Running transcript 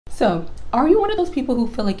So, are you one of those people who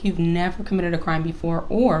feel like you've never committed a crime before,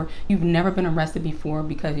 or you've never been arrested before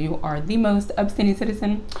because you are the most upstanding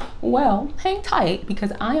citizen? Well, hang tight,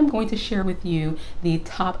 because I am going to share with you the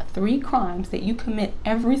top 3 crimes that you commit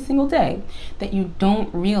every single day that you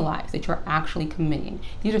don't realize that you're actually committing.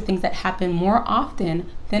 These are things that happen more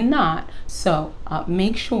often than not, so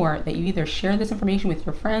make sure that you either share this information with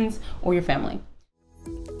your friends or your family.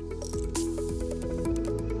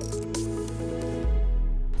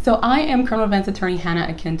 So I am criminal defense attorney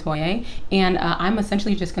Hannah Akintoye, and I'm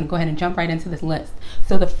essentially just going to go ahead and jump right into this list.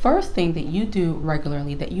 So the first thing that you do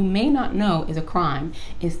regularly that you may not know is a crime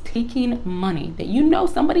is taking money that you know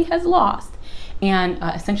somebody has lost and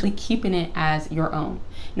essentially keeping it as your own.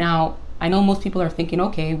 Now, I know most people are thinking,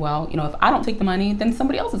 okay, well, if I don't take the money, then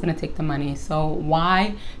somebody else is going to take the money. So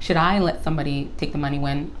why should I let somebody take the money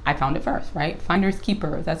when I found it first, right? Finders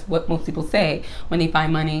keepers. That's what most people say when they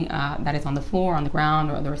find money that is on the floor, on the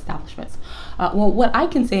ground, or other establishments. Well, what I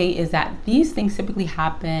can say is that these things typically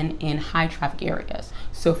happen in high traffic areas.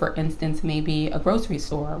 So for instance, maybe a grocery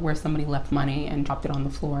store where somebody left money and dropped it on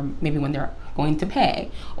the floor, maybe when they're going to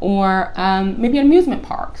pay, or maybe amusement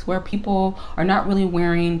parks where people are not really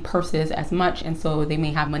wearing purses as much, and so they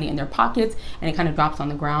may have money in their pockets and it kind of drops on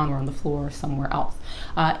the ground or on the floor or somewhere else.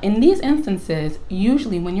 In these instances,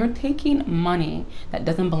 usually when you're taking money that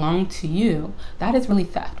doesn't belong to you, that is really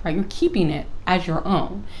theft, right? You're keeping it as your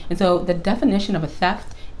own. And so the definition of a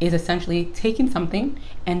theft is essentially taking something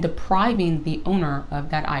and depriving the owner of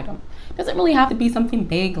that item. It doesn't really have to be something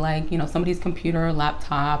big like, somebody's computer,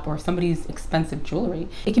 laptop, or somebody's expensive jewelry.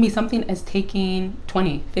 It can be something as taking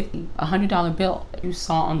 $20, $50, $100 bill that you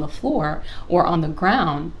saw on the floor or on the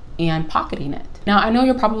ground and pocketing it. Now, I know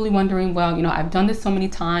you're probably wondering, well, I've done this so many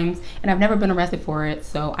times and I've never been arrested for it,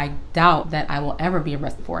 so I doubt that I will ever be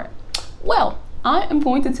arrested for it. Well, I am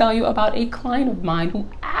going to tell you about a client of mine who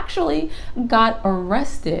actually got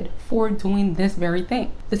arrested for doing this very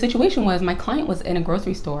thing. The situation was my client was in a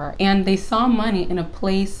grocery store and they saw money in a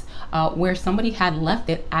place where somebody had left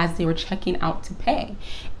it as they were checking out to pay.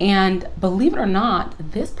 And believe it or not,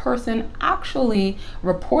 this person actually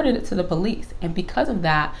reported it to the police. And because of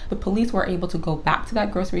that, the police were able to go back to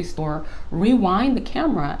that grocery store, rewind the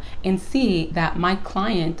camera, and see that my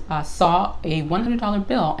client saw a $100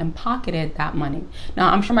 bill and pocketed that money.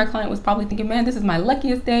 Now, I'm sure my client was probably thinking, man, this is my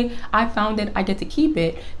luckiest day. I found it. I get to keep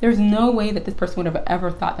it. There's no way that this person would have ever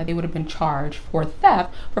thought that they would have been charged for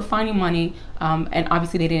theft for finding money. And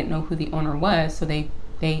obviously they didn't know who the owner was, so they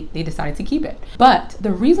decided to keep it. But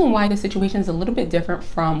the reason why the situation is a little bit different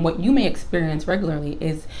from what you may experience regularly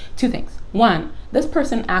is 2 things. One, this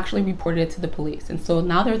person actually reported it to the police. And so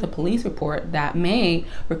now there's a police report that may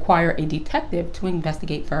require a detective to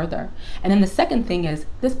investigate further. And then the second thing is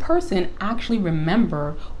this person actually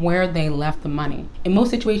remember where they left the money. In most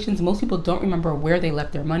situations, most people don't remember where they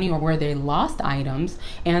left their money or where they lost items.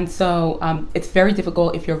 And so it's very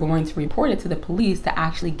difficult if you're going to report it to the police to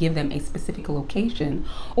actually give them a specific location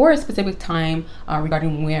or a specific time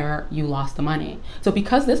regarding where you lost the money. So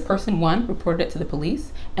because this person, 1, reported it to the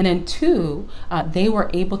police, and then 2, they were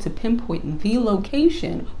able to pinpoint the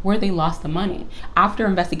location where they lost the money. After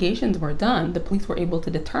investigations were done, the police were able to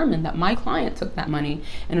determine that my client took that money,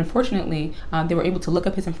 and unfortunately, they were able to look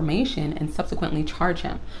up his information and subsequently charge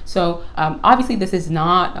him. So obviously, this is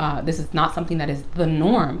not something that is the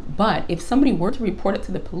norm. But if somebody were to report it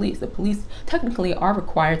to the police technically are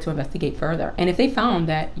required to investigate further. And if they found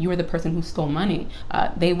that you were the person who stole money,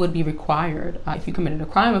 they would be required, if you committed a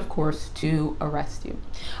crime, of course, to arrest you.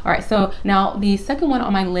 All right, so now the second one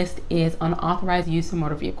on my list is unauthorized use of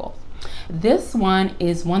motor vehicles. This one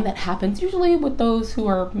is one that happens usually with those who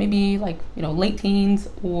are maybe like, late teens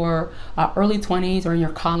or early 20s or in your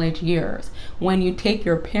college years, when you take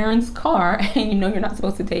your parents' car and you're not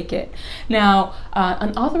supposed to take it. Now,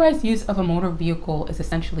 unauthorized use of a motor vehicle is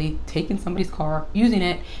essentially taking somebody's car, using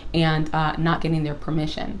it, and not getting their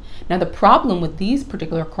permission. Now, the problem with these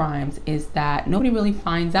particular crimes is that nobody really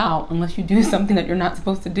finds out unless you do something that you're not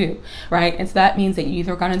supposed to do, right? And so that means that you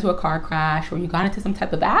either got into a car crash or you got into some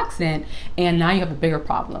type of accident, and now you have a bigger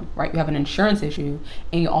problem, right? You have an insurance issue,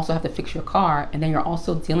 and you also have to fix your car, and then you're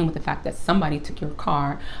also dealing with the fact that somebody took your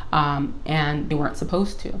car and they weren't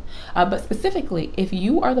supposed to. But specifically, if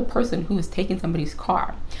you are the person who is taking somebody's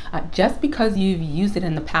car, just because you've used it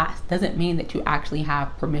in the past doesn't mean that you actually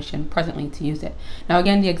have permission presently to use it. Now,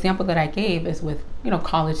 again, the example that I gave is with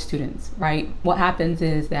college students, right? What happens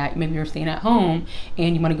is that maybe you're staying at home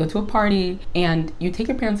and you want to go to a party and you take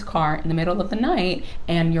your parents' car in the middle of the night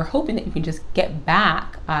and you're hoping that you can just get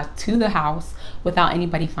back to the house without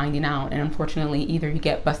anybody finding out. And unfortunately, either you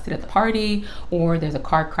get busted at the party or there's a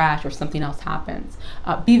car crash or something else happens.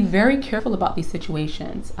 Be very careful about these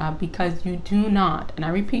situations because you do not, and I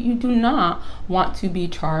repeat, you do not want to be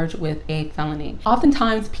charged with a felony.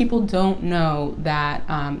 Oftentimes, people don't know that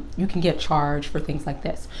you can get charged for things like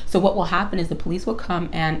this. So what will happen is the police will come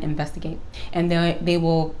and investigate, and they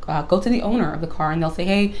will go to the owner of the car and they'll say,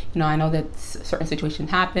 hey, I know that certain situations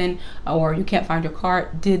happen, or you can't find your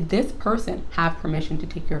car. Did this person have permission to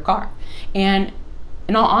take your car? And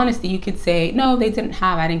in all honesty, you could say, no, they didn't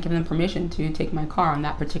have. I didn't give them permission to take my car on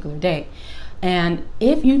that particular day. And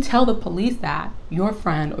if you tell the police that your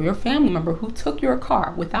friend or your family member who took your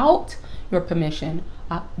car without your permission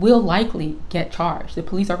will likely get charged. The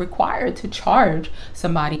police are required to charge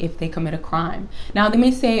somebody if they commit a crime. Now, they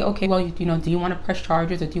may say, okay, well, do you want to press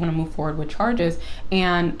charges or do you want to move forward with charges?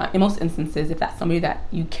 And in most instances, if that's somebody that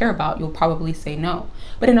you care about, you'll probably say no.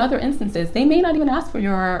 But in other instances, they may not even ask for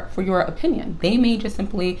your opinion. They may just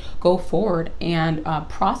simply go forward and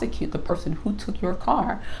prosecute the person who took your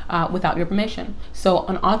car without your permission. So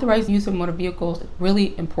unauthorized use of motor vehicles is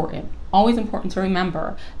really important. Always important to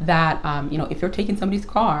remember that, if you're taking somebody's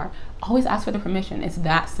car, always ask for their permission. It's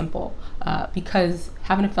that simple because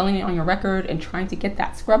having a felony on your record and trying to get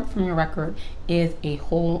that scrubbed from your record is a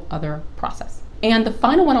whole other process. And the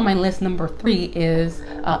final one on my list, number 3, is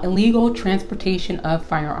illegal transportation of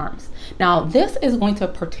firearms. Now, this is going to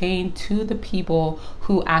pertain to the people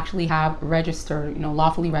who actually have registered,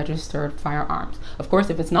 lawfully registered firearms. Of course,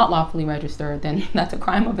 if it's not lawfully registered, then that's a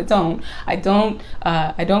crime of its own. I don't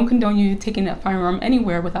condone you taking a firearm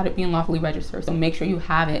anywhere without it being lawfully registered. So make sure you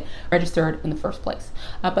have it registered in the first place.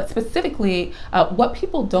 But specifically, what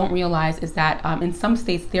people don't realize is that in some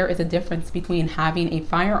states, there is a difference between having a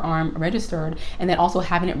firearm registered and then also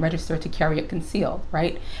having it registered to carry it concealed,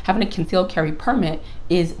 right? Having a concealed carry permit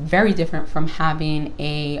is very different from having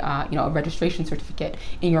a registration certificate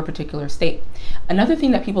in your particular state. Another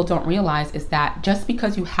thing that people don't realize is that just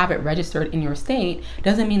because you have it registered in your state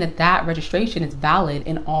doesn't mean that that registration is valid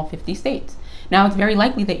in all 50 states. Now, it's very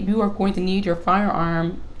likely that you are going to need your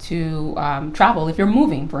firearm to travel if you're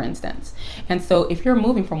moving, for instance. And so if you're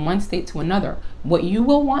moving from one state to another, what you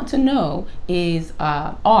will want to know is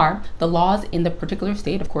are the laws in the particular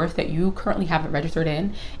state, of course, that you currently have it registered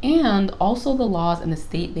in, and also the laws in the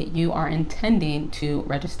state that you are intending to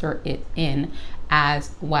register it in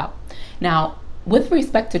as well. Now, with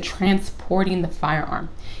respect to transporting the firearm,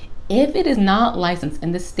 if it is not licensed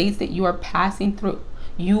in the states that you are passing through,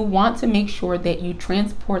 you want to make sure that you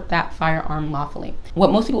transport that firearm lawfully.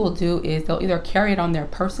 What most people will do is they'll either carry it on their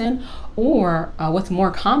person, or what's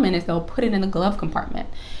more common is they'll put it in the glove compartment.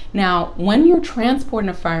 Now, when you're transporting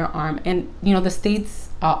a firearm, and the states,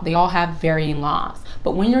 they all have varying laws,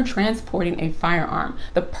 but when you're transporting a firearm,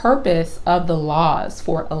 the purpose of the laws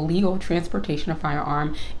for illegal transportation of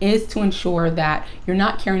firearm is to ensure that you're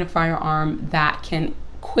not carrying a firearm that can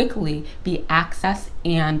quickly be accessed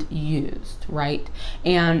and used, right?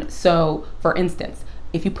 And so, for instance,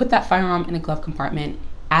 if you put that firearm in a glove compartment,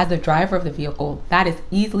 as the driver of the vehicle, that is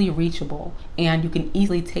easily reachable and you can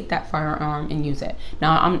easily take that firearm and use it.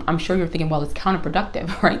 Now, I'm sure you're thinking, well, it's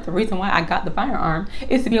counterproductive, right? The reason why I got the firearm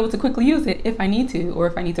is to be able to quickly use it if I need to, or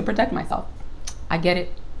if I need to protect myself. I get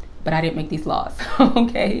it, but I didn't make these laws,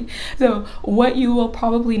 okay? So what you will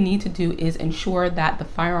probably need to do is ensure that the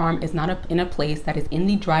firearm is not in a place that is in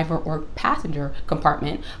the driver or passenger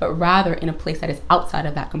compartment, but rather in a place that is outside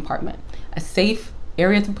of that compartment. A safe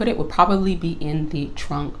area to put it would probably be in the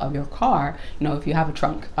trunk of your car, if you have a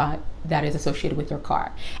trunk that is associated with your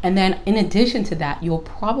car. And then in addition to that, you'll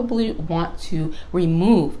probably want to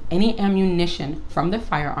remove any ammunition from the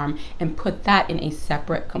firearm and put that in a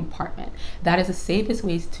separate compartment. That is the safest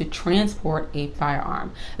ways to transport a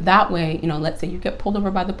firearm. That way, let's say you get pulled over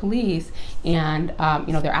by the police and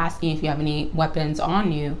they're asking if you have any weapons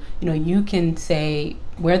on you, you can say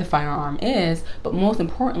where the firearm is, but most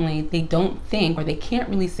importantly, they don't think, or they can't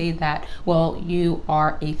really say that, well, you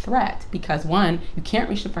are a threat, because 1, you can't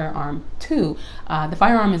reach the firearm. 2, the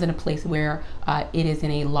firearm is in a place where it is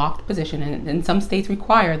in a locked position, and some states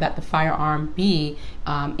require that the firearm be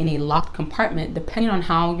in a locked compartment depending on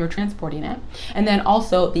how you're transporting it. And then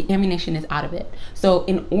also the ammunition is out of it. So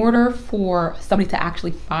in order for somebody to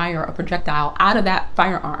actually fire a projectile out of that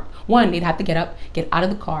firearm, 1, they'd have to get up, get out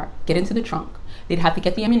of the car, get into the trunk. They'd have to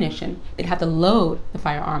get the ammunition, they'd have to load the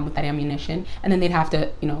firearm with that ammunition, and then they'd have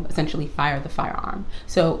to, essentially fire the firearm.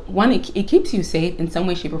 So one, it keeps you safe in some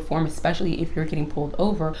way, shape, or form, especially if you're getting pulled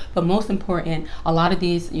over. But most important, a lot of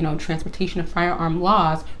these, transportation of firearm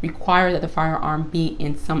laws require that the firearm be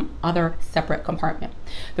in some other separate compartment.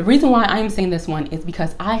 The reason why I'm saying this one is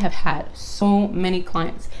because I have had so many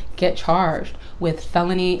clients get charged with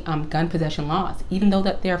felony gun possession laws, even though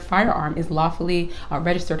that their firearm is lawfully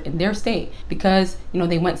registered in their state, because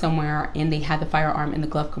they went somewhere and they had the firearm in the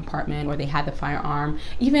glove compartment, or they had the firearm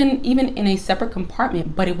even in a separate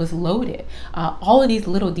compartment, but it was loaded. All of these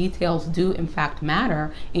little details do in fact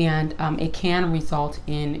matter, and it can result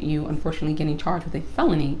in you unfortunately getting charged with a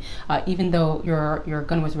felony, even though your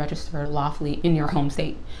gun was registered lawfully in your home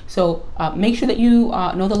state. So make sure that you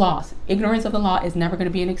know the laws. Ignorance of the law is never going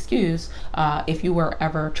to be an excuse if you were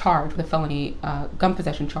ever charged with a felony gun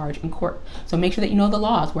possession charge in court. So make sure that you know the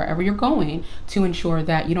laws wherever you're going to ensure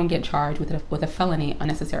that you don't get charged with a felony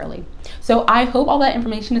unnecessarily. So I hope all that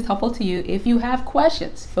information is helpful to you. If you have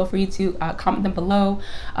questions, feel free to comment them below,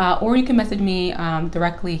 or you can message me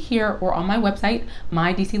directly here or on my website,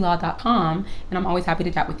 mydclaw.com, and I'm always happy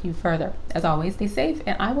to chat with you further. As always, stay safe,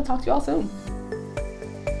 and I will talk to you all soon.